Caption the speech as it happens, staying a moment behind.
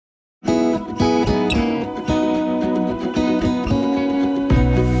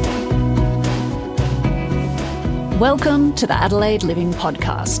Welcome to the Adelaide Living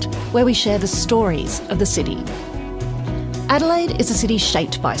Podcast, where we share the stories of the city. Adelaide is a city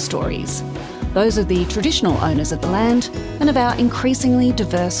shaped by stories, those of the traditional owners of the land and of our increasingly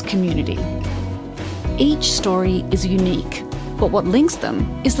diverse community. Each story is unique, but what links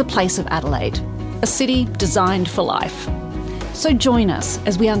them is the place of Adelaide, a city designed for life. So join us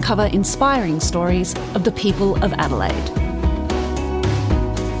as we uncover inspiring stories of the people of Adelaide.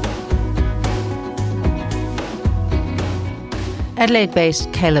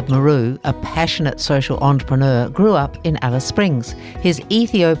 Adelaide-based Caleb Maru, a passionate social entrepreneur, grew up in Alice Springs. His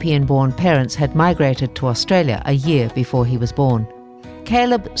Ethiopian-born parents had migrated to Australia a year before he was born.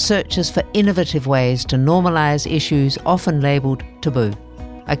 Caleb searches for innovative ways to normalise issues often labelled taboo.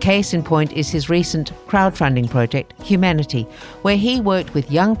 A case in point is his recent crowdfunding project, Humanity, where he worked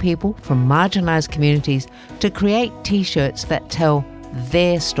with young people from marginalised communities to create T-shirts that tell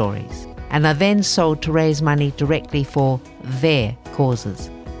their stories and are then sold to raise money directly for their causes.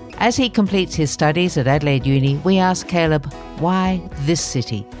 As he completes his studies at Adelaide Uni, we ask Caleb, why this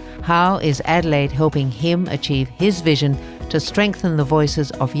city? How is Adelaide helping him achieve his vision to strengthen the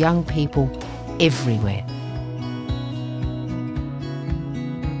voices of young people everywhere?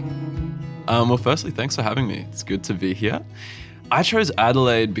 Well, firstly, thanks for having me. It's good to be here. I chose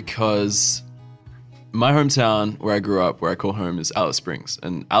Adelaide because my hometown, where I grew up, where I call home, is Alice Springs.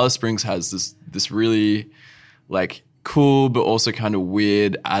 And Alice Springs has this really, cool but also kind of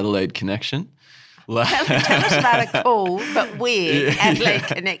weird Adelaide connection. Tell us about a cool but weird Adelaide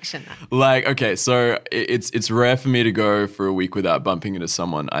connection. So it's rare for me to go for a week without bumping into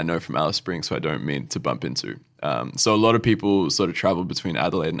someone I know from Alice Springs who I don't mean to bump into. So a lot of people sort of travel between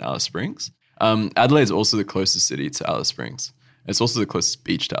Adelaide and Alice Springs. Adelaide's also the closest city to Alice Springs. It's also the closest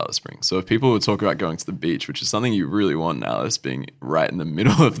beach to Alice Springs. So if people would talk about going to the beach, which is something you really want in Alice, being right in the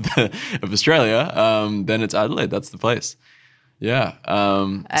middle of Australia, then it's Adelaide. That's the place. Yeah.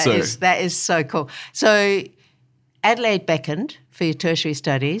 That is so cool. So Adelaide beckoned for your tertiary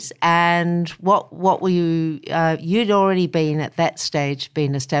studies, and what were you? You'd already been at that stage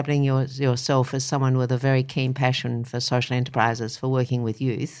establishing yourself as someone with a very keen passion for social enterprises, for working with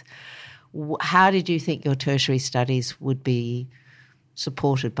youth. How did you think your tertiary studies would be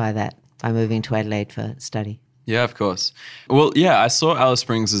supported by that, by moving to Adelaide for study? Yeah, of course. Well, yeah, I saw Alice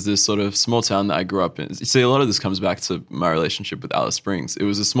Springs as this sort of small town that I grew up in. You see, a lot of this comes back to my relationship with Alice Springs. It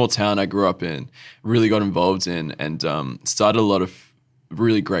was a small town I grew up in, really got involved in, and started a lot of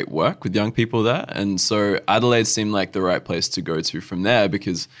really great work with young people there. And so Adelaide seemed like the right place to go to from there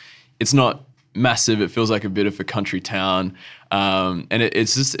because it's not massive. It feels like a bit of a country town, and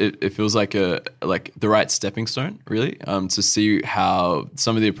it feels like the right stepping stone, really, to see how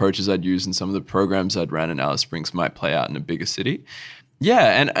some of the approaches I'd used and some of the programs I'd ran in Alice Springs might play out in a bigger city.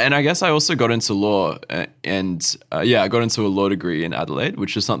 Yeah, and I guess I also got into law, I got into a law degree in Adelaide,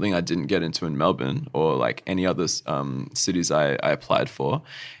 which is something I didn't get into in Melbourne or any other cities I applied for,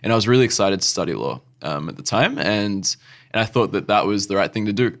 and I was really excited to study law at the time, and I thought that was the right thing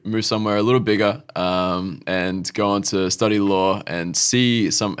to do, move somewhere a little bigger and go on to study law and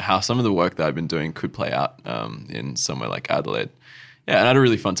see how some of the work that I've been doing could play out in somewhere like Adelaide. Yeah, and I had a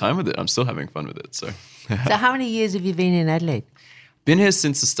really fun time with it. I'm still having fun with it. So how many years have you been in Adelaide? Been here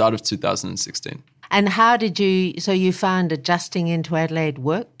since the start of 2016. And how did you found adjusting into Adelaide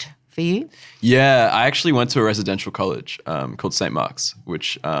worked for you? Yeah, I actually went to a residential college called St. Mark's,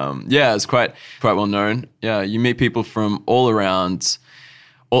 which, is quite well known. Yeah, you meet people from all around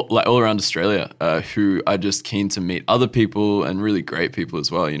Australia who are just keen to meet other people and really great people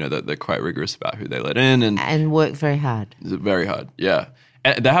as well. You know, that they're quite rigorous about who they let in and work very hard. Very hard, yeah.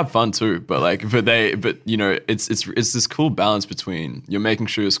 And they have fun too, but it's this cool balance between you're making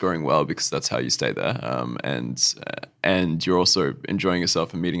sure you're scoring well because that's how you stay there, and you're also enjoying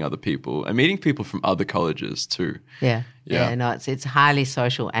yourself and meeting other people and meeting people from other colleges too. Yeah. No, it's highly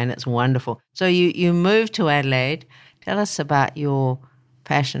social and it's wonderful. So you moved to Adelaide. Tell us about your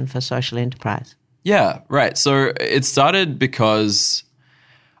passion for social enterprise. Yeah, right. So it started because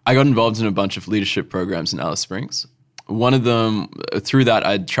I got involved in a bunch of leadership programs in Alice Springs. One of them, through that,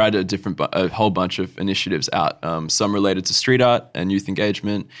 I tried a whole bunch of initiatives out, some related to street art and youth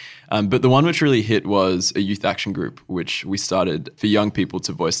engagement. But the one which really hit was a youth action group, which we started for young people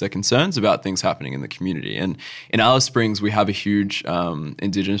to voice their concerns about things happening in the community. And in Alice Springs, we have a huge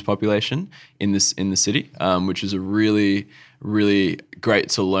Indigenous population in the city, which is a really, really great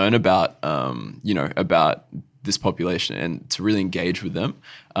to learn about, about this population and to really engage with them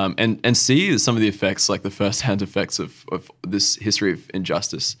and see some of the effects, like the first-hand effects of this history of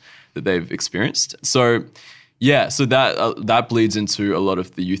injustice that they've experienced. So Yeah, so that bleeds into a lot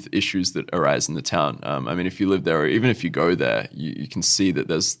of the youth issues that arise in the town. I mean, if you live there, or even if you go there, you can see that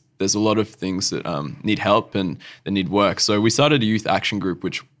there's a lot of things that need help and that need work. So we started a youth action group,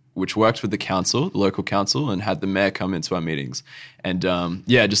 which worked with the council, the local council, and had the mayor come into our meetings and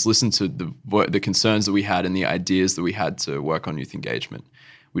just listen to the concerns that we had and the ideas that we had to work on youth engagement.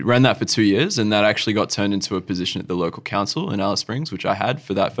 We ran that for 2 years, and that actually got turned into a position at the local council in Alice Springs, which I had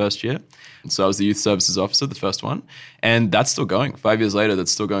for that first year. And so I was the youth services officer, the first one, and that's still going. 5 years later, that's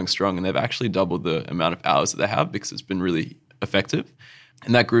still going strong, and they've actually doubled the amount of hours that they have because it's been really effective.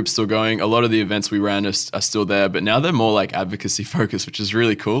 And that group's still going. A lot of the events we ran are still there, but now they're more like advocacy focused, which is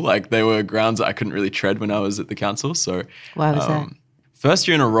really cool. Like they were grounds that I couldn't really tread when I was at the council. So why was that? First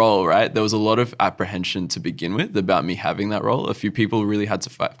year in a role, right? There was a lot of apprehension to begin with about me having that role. A few people really had to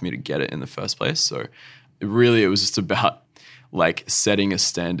fight for me to get it in the first place. So it was just about like setting a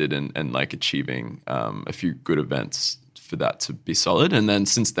standard and like achieving a few good events for that to be solid. And then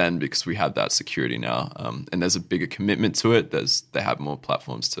since then, because we have that security now, and there's a bigger commitment to it, they have more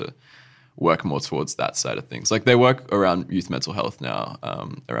platforms to work more towards that side of things. Like they work around youth mental health now,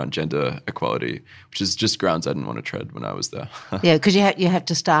 around gender equality, which is just grounds I didn't want to tread when I was there. Yeah, because you have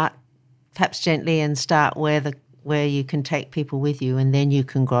to start perhaps gently and start where you can take people with you, and then you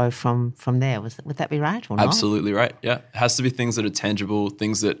can grow from there. Would that be right or not? Absolutely right. Yeah, it has to be things that are tangible,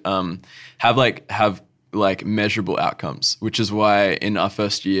 things that have measurable outcomes, which is why in our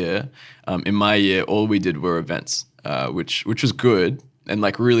first year, in my year, all we did were events, which was good and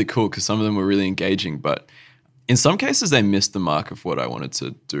like really cool because some of them were really engaging, but in some cases they missed the mark of what I wanted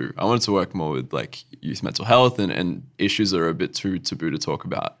to do. I wanted to work more with like youth mental health and issues that are a bit too taboo to talk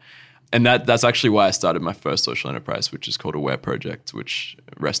about. And that's actually why I started my first social enterprise, which is called Aware Project, which,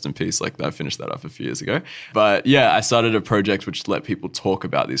 rest in peace, like I finished that off a few years ago. But yeah, I started a project which let people talk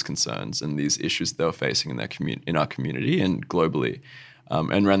about these concerns and these issues they were facing in our community and globally,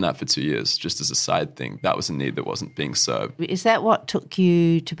 and ran that for 2 years just as a side thing. That was a need that wasn't being served. Is that what took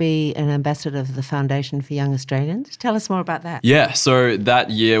you to be an ambassador of the Foundation for Young Australians? Tell us more about that. Yeah, so that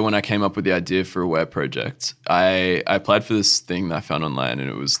year when I came up with the idea for Aware Project, I applied for this thing that I found online, and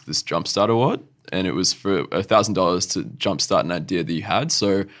it was this Jumpstart Award. And it was for $1,000 to jumpstart an idea that you had.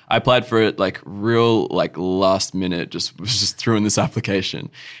 So I applied for it like real like last minute, was just threw in this application.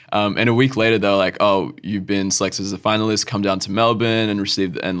 And a week later, they were like, "Oh, you've been selected as a finalist. Come down to Melbourne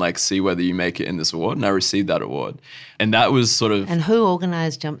and like see whether you make it in this award." And I received that award. And that was sort of. And who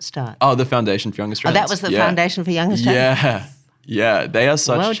organised Jumpstart? Oh, the Foundation for Young Australians. Oh, that was the Foundation for Young Australians. Yeah. Yeah, they are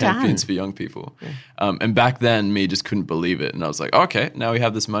such well champions done. for young people. Yeah. And back then, me just couldn't believe it. And I was like, okay, now we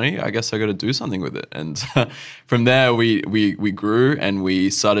have this money. I guess I got to do something with it. And from there, we grew and we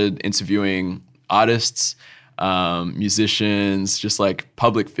started interviewing artists, musicians, just like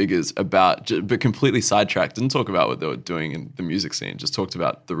public figures but completely sidetracked. Didn't talk about what they were doing in the music scene. Just talked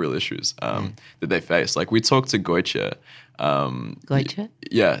about the real issues that they face. Like we talked to Goiche. Goiche?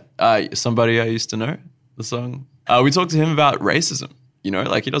 Yeah, somebody I used to know, the song. We talked to him about racism,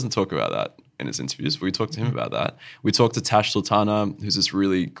 like he doesn't talk about that in his interviews, but we talked to him about that. We talked to Tash Sultana, who's this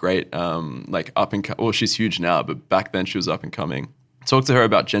really great, she's huge now, but back then she was up and coming. Talked to her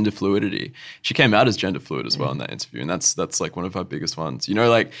about gender fluidity. She came out as gender fluid as well in that interview, and that's like one of our biggest ones.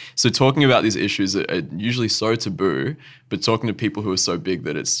 So talking about these issues that are usually so taboo, but talking to people who are so big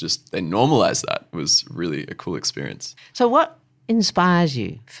that it's just, they normalize that was really a cool experience. So what inspires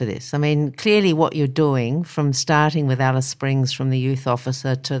you for this? I mean, clearly what you're doing, from starting with Alice Springs, from the youth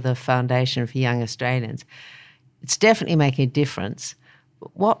officer to the Foundation for Young Australians, it's definitely making a difference.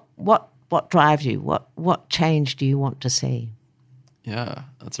 What drives you? What change do you want to see? Yeah,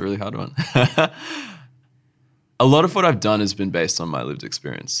 that's a really hard one. A lot of what I've done has been based on my lived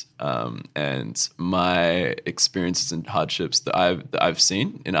experience, and my experiences and hardships that I've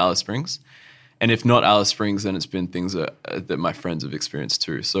seen in Alice Springs. And if not Alice Springs, then it's been things that my friends have experienced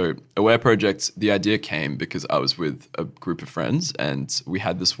too. So Aware Project, the idea came because I was with a group of friends, and we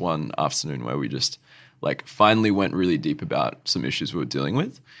had this one afternoon where we just like finally went really deep about some issues we were dealing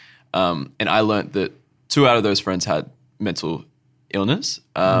with. And I learned that 2 out of those friends had mental illness.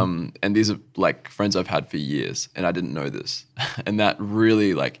 And these are like friends I've had for years, and I didn't know this. And that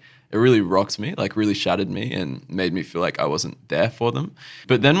really it really rocked me, like really shattered me and made me feel like I wasn't there for them.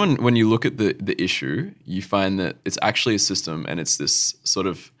 But then when you look at the issue, you find that it's actually a system, and it's this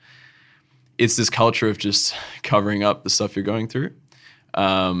culture of just covering up the stuff you're going through.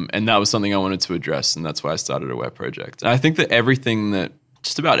 And that was something I wanted to address, and that's why I started Aware Project. And I think that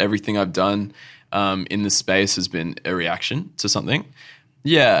just about everything I've done in this space has been a reaction to something.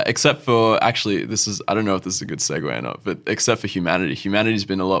 Yeah, except for actually, I don't know if this is a good segue or not, but except for Humanity. Humanity's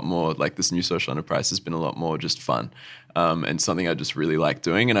been a lot more like this new social enterprise has been a lot more just fun and something I just really like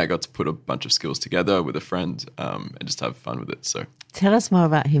doing. And I got to put a bunch of skills together with a friend and just have fun with it. So tell us more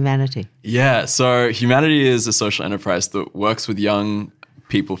about Humanity. Yeah, so Humanity is a social enterprise that works with young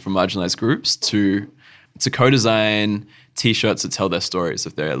people from marginalized groups to co-design T-shirts that tell their stories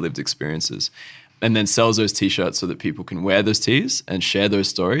of their lived experiences, and then sells those T-shirts so that people can wear those tees and share those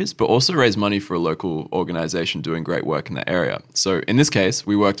stories, but also raise money for a local organization doing great work in that area. So in this case,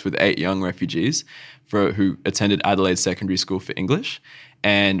 we worked with 8 young refugees who attended Adelaide Secondary School for English,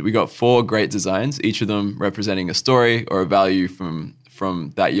 and we got 4 great designs, each of them representing a story or a value from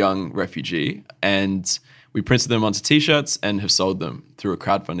that young refugee, and we printed them onto T-shirts and have sold them through a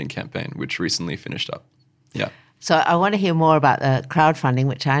crowdfunding campaign, which recently finished up. Yeah. So I want to hear more about the crowdfunding,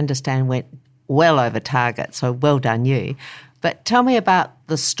 which I understand went well over target, so well done you. But tell me about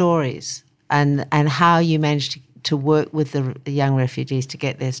the stories and how you managed to work with the young refugees to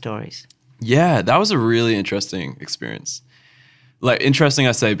get their stories. Yeah, that was a really interesting experience. Like, interesting,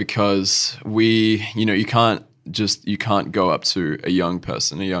 I say, because you can't go up to a young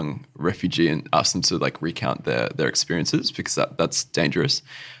person, a young refugee, and ask them to like recount their experiences, because that's dangerous.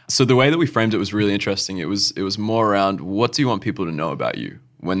 So the way that we framed it was really interesting. It was more around, what do you want people to know about you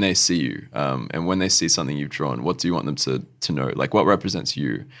when they see you, and when they see something you've drawn? What do you want them to know? Like, what represents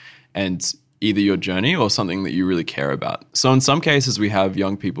you, and either your journey or something that you really care about. So in some cases, we have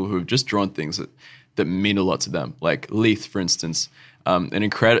young people who have just drawn things that mean a lot to them. Like Leith, for instance, an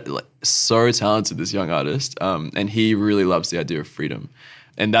incredible, so talented, this young artist, and he really loves the idea of freedom.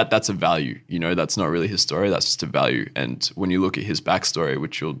 And that's a value, that's not really his story, that's just a value. And when you look at his backstory,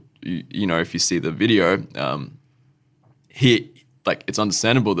 which if you see the video, it's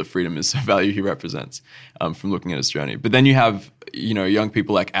understandable that freedom is a value he represents from looking at his journey. But then you have, young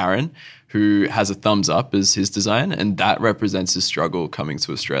people like Aaron, who has a thumbs up as his design, and that represents his struggle coming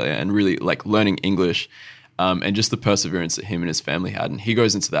to Australia and really like learning English, and just the perseverance that him and his family had. And he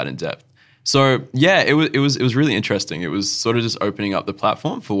goes into that in depth. So yeah, it was really interesting. It was sort of just opening up the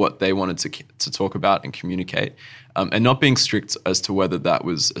platform for what they wanted to talk about and communicate, and not being strict as to whether that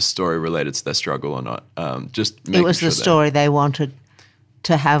was a story related to their struggle or not. It was the story they wanted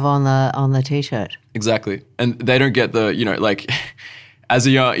to have on the T-shirt. Exactly, and they don't get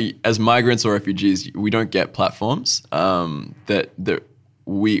as migrants or refugees, we don't get platforms where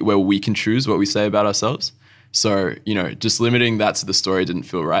we can choose what we say about ourselves. So, just limiting that to the story didn't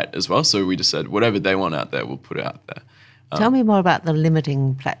feel right as well. So we just said, whatever they want out there, we'll put it out there. Tell me more about the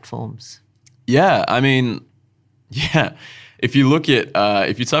limiting platforms. Yeah, if you look at,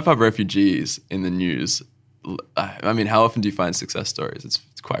 if you type up refugees in the news, how often do you find success stories? It's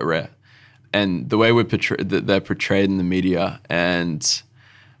quite rare. And the way they're portrayed in the media and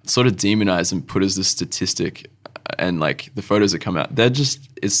sort of demonized and put as this statistic, and like the photos that come out, they're just,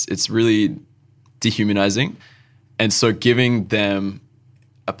 it's really dehumanizing. And so giving them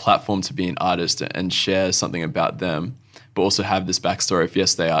a platform to be an artist and share something about them, but also have this backstory, if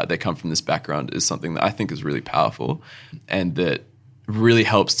yes, they come from this background, is something that I think is really powerful, and that really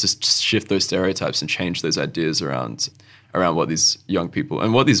helps to shift those stereotypes and change those ideas around what these young people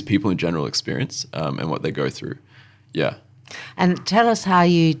and what these people in general experience, and what they go through. Yeah. And tell us how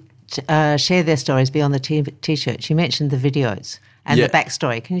you share their stories beyond the T-shirts. You mentioned the videos and the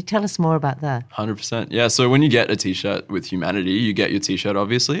backstory. Can you tell us more about that? 100%. Yeah. So when you get a T-shirt with Humanity, you get your T-shirt,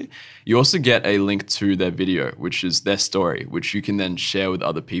 obviously. You also get a link to their video, which is their story, which you can then share with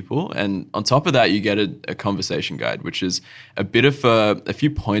other people. And on top of that, you get a conversation guide, which is a bit of a few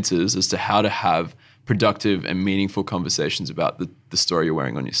pointers as to how to have productive and meaningful conversations about the story you're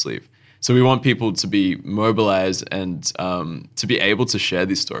wearing on your sleeve. So we want people to be mobilized and to be able to share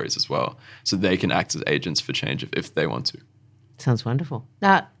these stories as well, so they can act as agents for change if they want to. Sounds wonderful.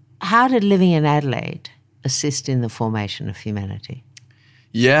 Now, how did living in Adelaide assist in the formation of Humanity?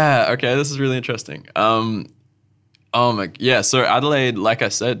 Yeah, okay, this is really interesting. So Adelaide, like I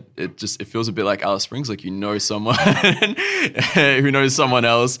said, it feels a bit like Alice Springs, like someone who knows someone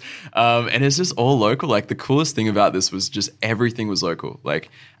else, and it's just all local. Like the coolest thing about this was just everything was local. Like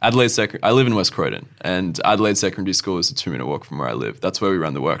I live in West Croydon, and Adelaide Secondary School is a 2-minute walk from where I live. That's where we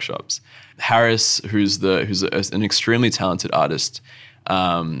run the workshops. Harris, who's an extremely talented artist,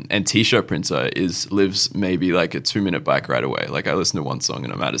 and T-shirt printer, lives maybe like a 2-minute bike ride away. Like I listen to one song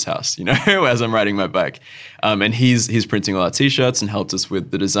and I'm at his house, as I'm riding my bike. And he's printing all our T-shirts and helped us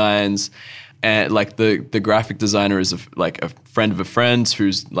with the designs. And like the graphic designer is a friend of a friend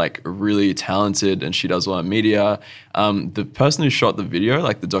who's like really talented, and she does a lot of media. The person who shot the video,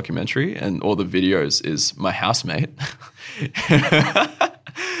 like the documentary and all the videos, is my housemate.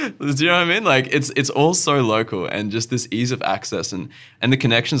 Do you know what I mean? Like it's all so local, and just this ease of access and the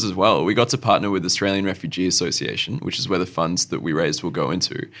connections as well. We got to partner with Australian Refugee Association, which is where the funds that we raised will go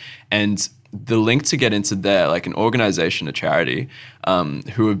into. And the link to get into there, like an organization, a charity,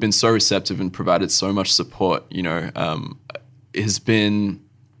 who have been so receptive and provided so much support, has been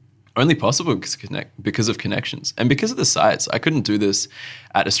only possible because of connections and because of the sites. I couldn't do this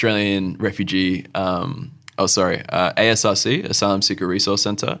at Australian Refugee, ASRC, Asylum Seeker Resource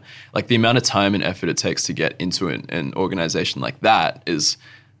Centre. Like the amount of time and effort it takes to get into an organization like that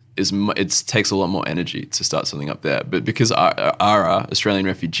it takes a lot more energy to start something up there. But because ARA, Australian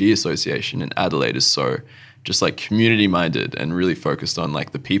Refugee Association in Adelaide, is so just like community minded and really focused on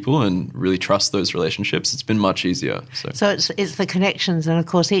like the people and really trust those relationships, it's been much easier. So it's the connections, and of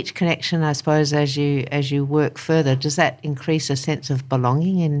course each connection, I suppose, as you work further, does that increase a sense of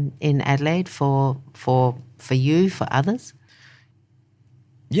belonging in Adelaide for you, for others?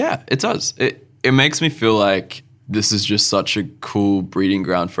 Yeah, it does. It makes me feel like this is just such a cool breeding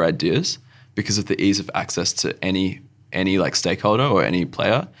ground for ideas because of the ease of access to any like stakeholder or any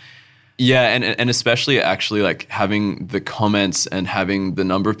player. Yeah, and especially actually like having the comments and having the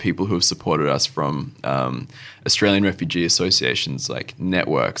number of people who have supported us from Australian Refugee Associations, like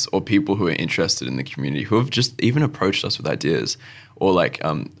networks, or people who are interested in the community who have just even approached us with ideas or like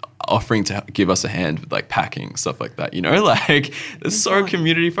offering to give us a hand with like packing, stuff like that, like it's so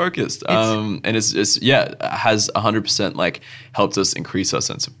community focused. And it's has 100% like helped us increase our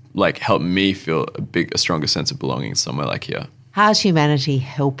sense of like, help me feel a stronger sense of belonging somewhere like here. How's humanity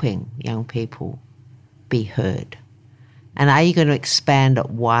helping young people be heard? And are you going to expand it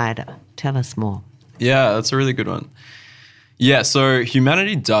wider? Tell us more. Yeah, that's a really good one. Yeah, so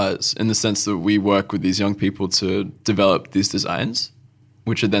humanity does, in the sense that we work with these young people to develop these designs,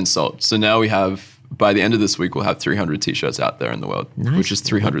 which are then sold. So now we have, by the end of this week, we'll have 300 T-shirts out there in the world, nice. Which is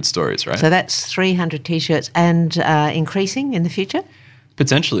 300 stories, right? So that's 300 T-shirts and increasing in the future?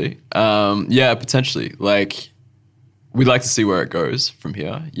 Potentially. Potentially. Like, we'd like to see where it goes from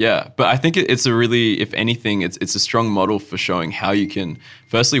here. Yeah. But I think it's a really, if anything, it's a strong model for showing how you can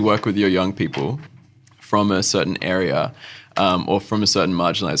firstly work with your young people from a certain area or from a certain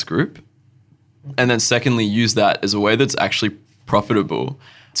marginalized group. And then secondly, use that as a way that's actually profitable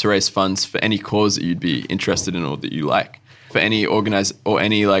to raise funds for any cause that you'd be interested in or that you like, for any organized or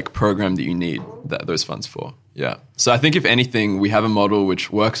any like program that you need those funds for. Yeah. So I think if anything, we have a model which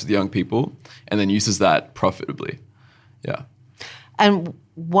works with young people and then uses that profitably. Yeah. And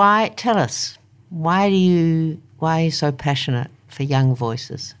tell us, why are you so passionate for young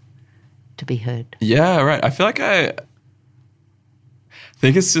voices to be heard? Yeah, right. I feel like I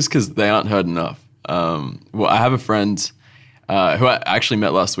think it's just because they aren't heard enough. I have a friend who I actually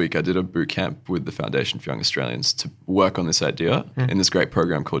met last week. I did a boot camp with the Foundation for Young Australians to work on this idea in this great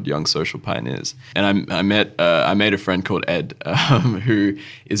program called Young Social Pioneers. And I made a friend called Ed, who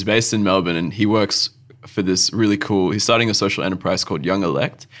is based in Melbourne, and he works for this really cool, he's starting a social enterprise called Young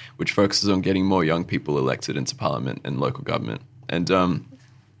Elect, which focuses on getting more young people elected into parliament and local government. And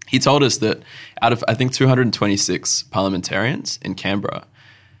he told us that out of, I think, 226 parliamentarians in Canberra,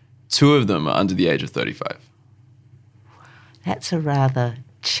 2 of them are under the age of 35. That's a rather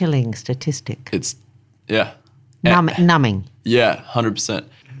chilling statistic. It's, yeah. Numbing. Yeah, 100%.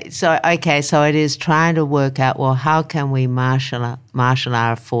 So it is trying to work out, well, how can we marshal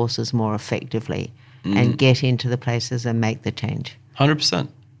our forces more effectively and get into the places and make the change? 100%.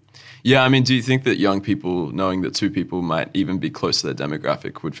 Yeah, I mean, do you think that young people, knowing that 2 people might even be close to their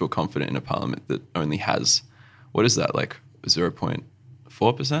demographic, would feel confident in a parliament that only has, what is that, like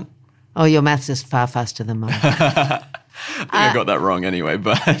 0.4%? Oh, your maths is far faster than mine. I think I got that wrong anyway,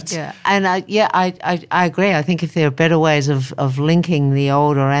 but... Yeah, and I agree. I think if there are better ways of linking the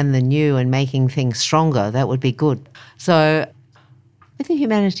older and the new and making things stronger, that would be good. So with the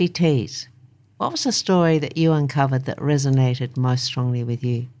Humanity Teas, what was the story that you uncovered that resonated most strongly with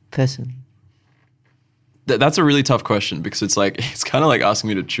you personally? That's a really tough question because it's kind of like asking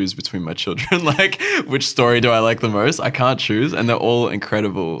me to choose between my children. Like, which story do I like the most? I can't choose, and they're all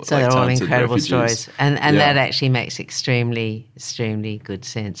incredible. So they're all incredible refugees. Stories, and that actually makes extremely, extremely good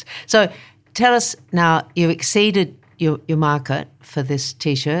sense. So tell us now, you've exceeded your market for this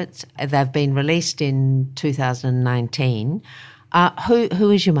T-shirt. They've been released in 2019.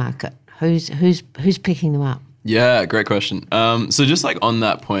 Who is your market? Who's picking them up? Yeah, great question. So just like on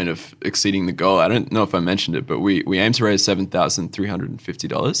that point of exceeding the goal, I don't know if I mentioned it, but we aim to raise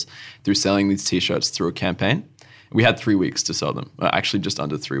 $7,350 through selling these T-shirts through a campaign. We had 3 weeks to sell them, actually just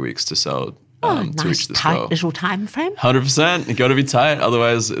under 3 weeks to sell to nice, reach this tight goal. little time frame. 100%. You got to be tight.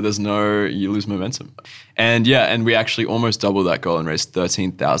 Otherwise, you lose momentum. And and we actually almost doubled that goal and raised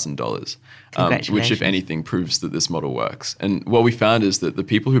 $13,000, which, if anything, proves that this model works. And what we found is that the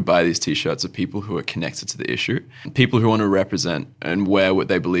people who buy these T-shirts are people who are connected to the issue, people who want to represent and wear what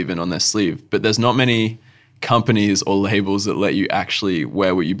they believe in on their sleeve. But there's not many companies or labels that let you actually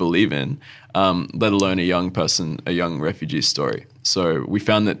wear what you believe in, let alone a young refugee's story. So we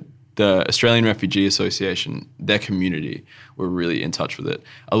found that the Australian Refugee Association, their community, were really in touch with it.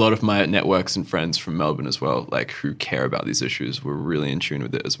 A lot of my networks and friends from Melbourne as well, like who care about these issues, were really in tune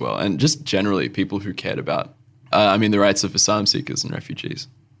with it as well. And just generally people who cared about, the rights of asylum seekers and refugees.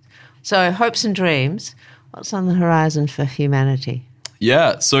 So hopes and dreams, what's on the horizon for humanity?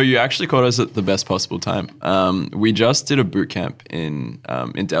 Yeah, so you actually caught us at the best possible time. We just did a boot camp in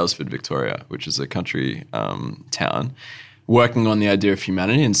Daylesford, Victoria, which is a country town, working on the idea of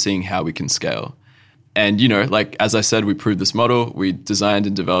humanity and seeing how we can scale. And, as I said, we proved this model. We designed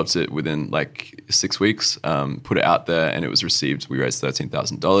and developed it within 6 weeks, put it out there, and it was received. We raised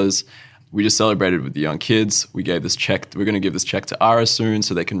 $13,000. We just celebrated with the young kids. We gave this check. We're going to give this check to ARA soon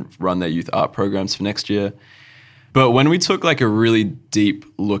so they can run their youth art programs for next year. But when we took a really deep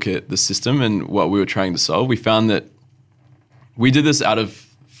look at the system and what we were trying to solve, we found that we did this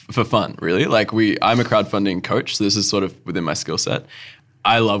for fun, really. I'm a crowdfunding coach, so this is sort of within my skill set.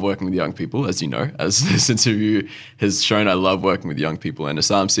 I love working with young people, as you know, as this interview has shown. I love working with young people, and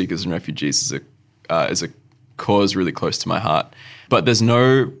asylum seekers and refugees is a cause really close to my heart. But there's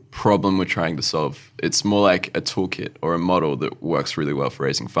no problem we're trying to solve. It's more like a toolkit or a model that works really well for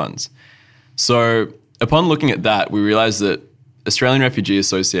raising funds. So upon looking at that, we realized that Australian Refugee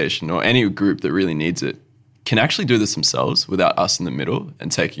Association, or any group that really needs it, can actually do this themselves without us in the middle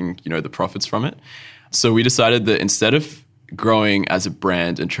and taking, the profits from it. So we decided that instead of growing as a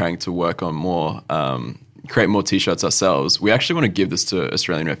brand and trying to work on more, create more T-shirts ourselves, we actually want to give this to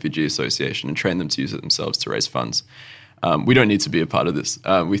Australian Refugee Association and train them to use it themselves to raise funds. We don't need to be a part of this.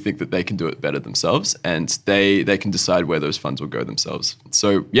 We think that they can do it better themselves, and they can decide where those funds will go themselves.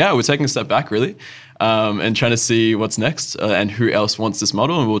 So we're taking a step back really, and trying to see what's next and who else wants this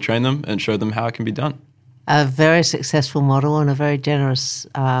model, and we'll train them and show them how it can be done. A very successful model and a very generous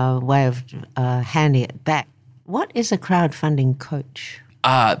way of handing it back. What is a crowdfunding coach?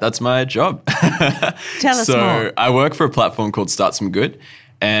 That's my job. Tell us more. So I work for a platform called Start Some Good,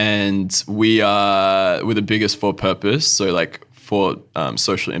 and we're the biggest for purpose, so for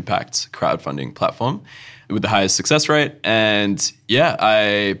social impact crowdfunding platform with the highest success rate. And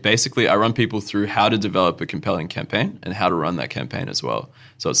I run people through how to develop a compelling campaign and how to run that campaign as well,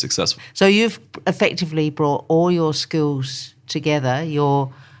 so it's successful. So you've effectively brought all your skills together, your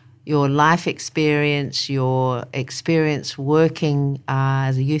life experience, your experience working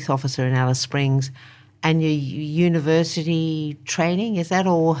as a youth officer in Alice Springs, and your university training. Is that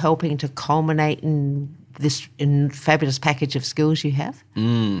all helping to culminate in this fabulous package of skills you have?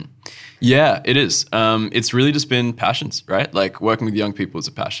 Yeah, it is. It's really just been passions, right? Working with young people is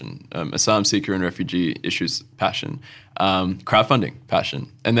a passion. Asylum seeker and refugee issues, passion. Crowdfunding,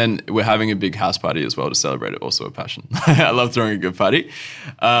 passion. And then we're having a big house party as well to celebrate it, also a passion. I love throwing a good party.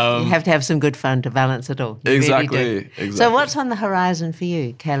 You have to have some good fun to balance it all. You exactly, really do. Exactly. So what's on the horizon for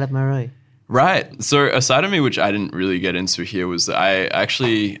you, Caleb Maru? Right. So a side of me which I didn't really get into here was that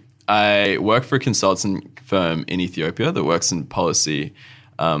I work for a consulting firm in Ethiopia that works in policy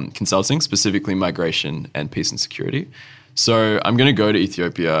consulting, specifically migration and peace and security. So I'm going to go to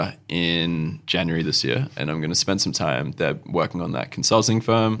Ethiopia in January this year, and I'm going to spend some time there working on that consulting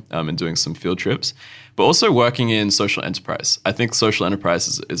firm and doing some field trips, but also working in social enterprise. I think social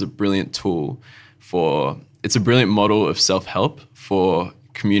enterprise is a brilliant tool it's a brilliant model of self-help for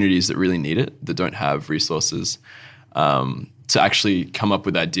communities that really need it, that don't have resources, to actually come up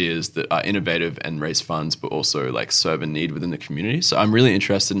with ideas that are innovative and raise funds, but also serve a need within the community. So I'm really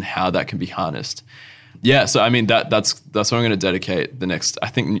interested in how that can be harnessed. Yeah, so that's what I'm going to dedicate the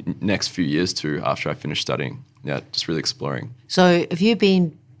next few years to after I finish studying. Yeah, just really exploring. So have you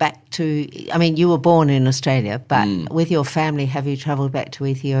been back to, you were born in Australia, but with your family, have you travelled back to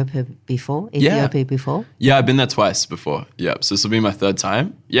Ethiopia before? Yeah, I've been there twice before. Yeah, so this will be my third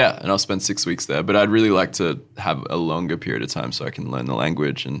time. Yeah, and I'll spend 6 weeks there. But I'd really like to have a longer period of time so I can learn the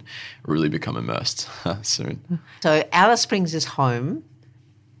language and really become immersed soon. So Alice Springs is home,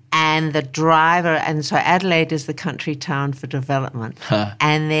 and the driver, and so Adelaide is the country town for development.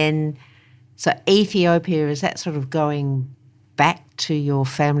 And then, so Ethiopia, is that sort of going back to your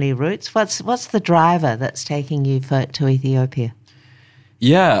family roots? What's the driver that's taking you to Ethiopia?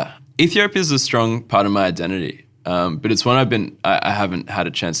 Yeah, Ethiopia is a strong part of my identity. But it's one I haven't had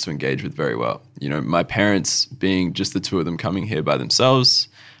a chance to engage with very well. You know, my parents being just the two of them coming here by themselves,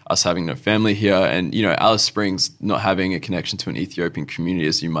 us having no family here, and, you know, Alice Springs not having a connection to an Ethiopian community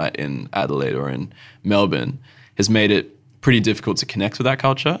as you might in Adelaide or in Melbourne has made it pretty difficult to connect with that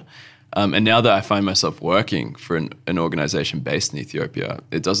culture. And now that I find myself working for an organization based in Ethiopia,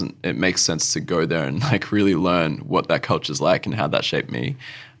 it makes sense to go there and like really learn what that culture's like and how that shaped me.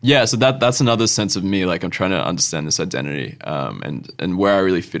 Yeah, so that's another sense of me. Like I'm trying to understand this identity and where I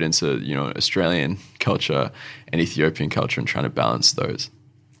really fit into, you know, Australian culture and Ethiopian culture and trying to balance those.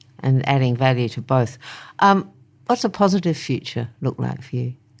 And adding value to both. What's a positive future look like for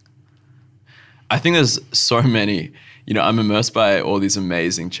you? I think there's so many. You know, I'm immersed by all these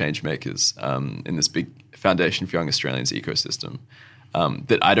amazing change makers in this big Foundation for Young Australians ecosystem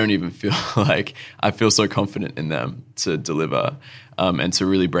that I don't even feel like I feel so confident in them to deliver and to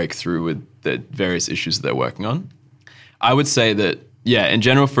really break through with the various issues that they're working on. I would say that, yeah, in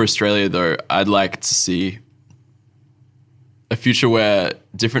general for Australia, though, I'd like to see a future where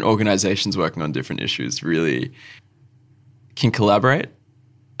different organizations working on different issues really can collaborate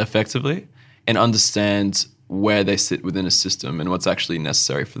effectively and understand where they sit within a system and what's actually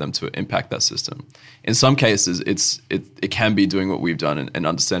necessary for them to impact that system. In some cases, it can be doing what we've done and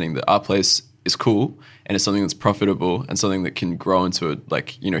understanding that our place is cool and it's something that's profitable and something that can grow into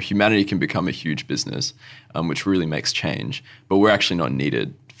humanity can become a huge business, which really makes change. But we're actually not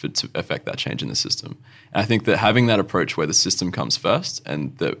needed to affect that change in the system. And I think that having that approach where the system comes first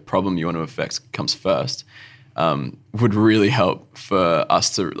and the problem you want to affect comes first would really help for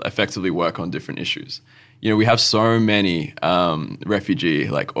us to effectively work on different issues. You know, we have so many refugee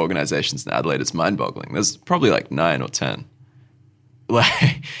like organizations in Adelaide, it's mind-boggling. There's probably like 9 or 10.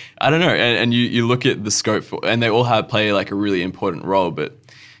 Like, I don't know. And you look at the scope for, and they all play like a really important role. But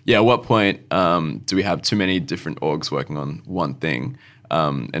yeah, at what point do we have too many different orgs working on one thing?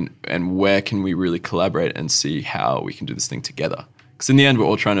 And where can we really collaborate and see how we can do this thing together? Because in the end, we're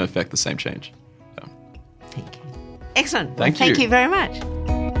all trying to affect the same change. So. Thank you. Excellent. Thank you very much.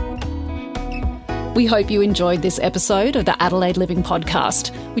 We hope you enjoyed this episode of the Adelaide Living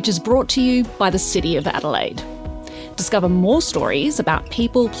Podcast, which is brought to you by the City of Adelaide. Discover more stories about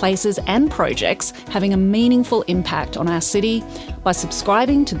people, places and projects having a meaningful impact on our city by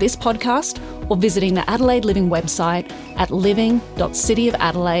subscribing to this podcast or visiting the Adelaide Living website at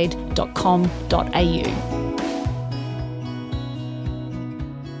living.cityofadelaide.com.au.